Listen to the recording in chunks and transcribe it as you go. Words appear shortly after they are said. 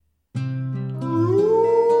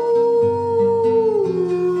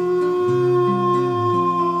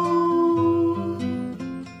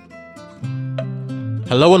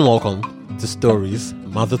Hello and welcome to Stories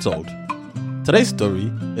Mother Told. Today's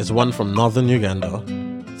story is one from northern Uganda.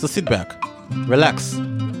 So sit back, relax,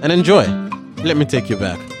 and enjoy. Let me take you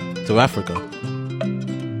back to Africa.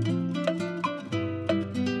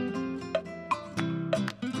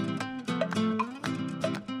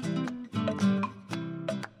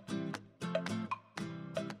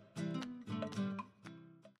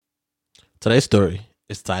 Today's story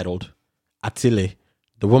is titled Atile,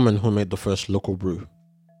 the woman who made the first local brew.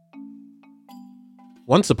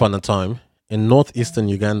 Once upon a time, in northeastern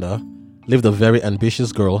Uganda, lived a very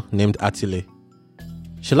ambitious girl named Atile.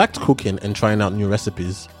 She liked cooking and trying out new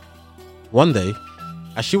recipes. One day,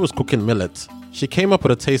 as she was cooking millet, she came up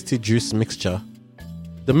with a tasty juice mixture.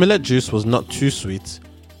 The millet juice was not too sweet,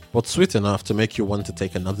 but sweet enough to make you want to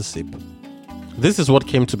take another sip. This is what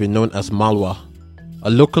came to be known as malwa, a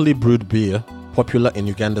locally brewed beer popular in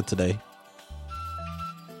Uganda today.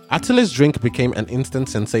 Atile's drink became an instant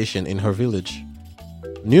sensation in her village.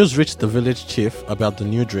 News reached the village chief about the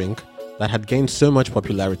new drink that had gained so much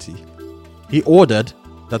popularity. He ordered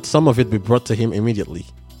that some of it be brought to him immediately.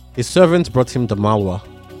 His servants brought him the malwa.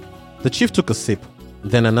 The chief took a sip,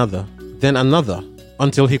 then another,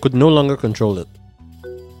 until he could no longer control it.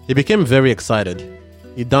 He became very excited.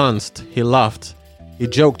 He danced, he laughed, he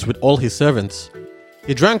joked with all his servants.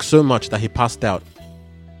 He drank so much that he passed out.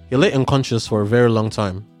 He lay unconscious for a very long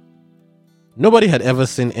time. Nobody had ever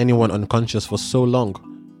seen anyone unconscious for so long.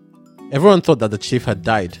 Everyone thought that the chief had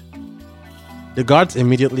died. The guards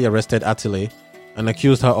immediately arrested Atile and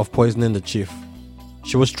accused her of poisoning the chief.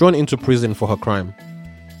 She was thrown into prison for her crime.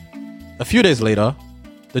 A few days later,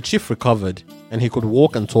 the chief recovered and he could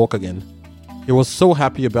walk and talk again. He was so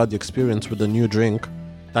happy about the experience with the new drink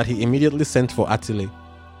that he immediately sent for Atile.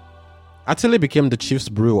 Atile became the chief's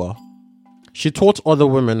brewer. She taught other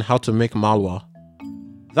women how to make malwa.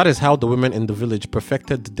 That is how the women in the village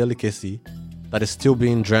perfected the delicacy that is still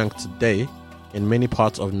being drank today in many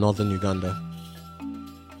parts of northern Uganda.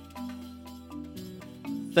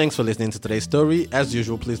 Thanks for listening to today's story. As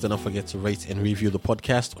usual, please do not forget to rate and review the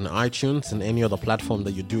podcast on iTunes and any other platform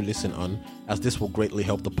that you do listen on, as this will greatly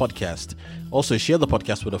help the podcast. Also, share the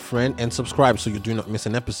podcast with a friend and subscribe so you do not miss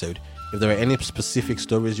an episode. If there are any specific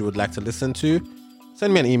stories you would like to listen to,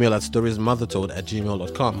 send me an email at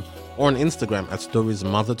storiesmothertold@gmail.com or on Instagram at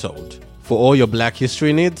storiesmothertold. For all your Black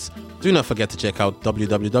history needs, do not forget to check out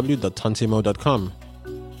www.tontimo.com.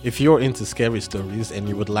 If you're into scary stories and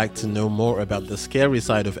you would like to know more about the scary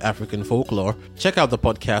side of African folklore, check out the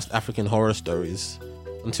podcast African Horror Stories.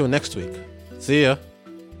 Until next week, see ya!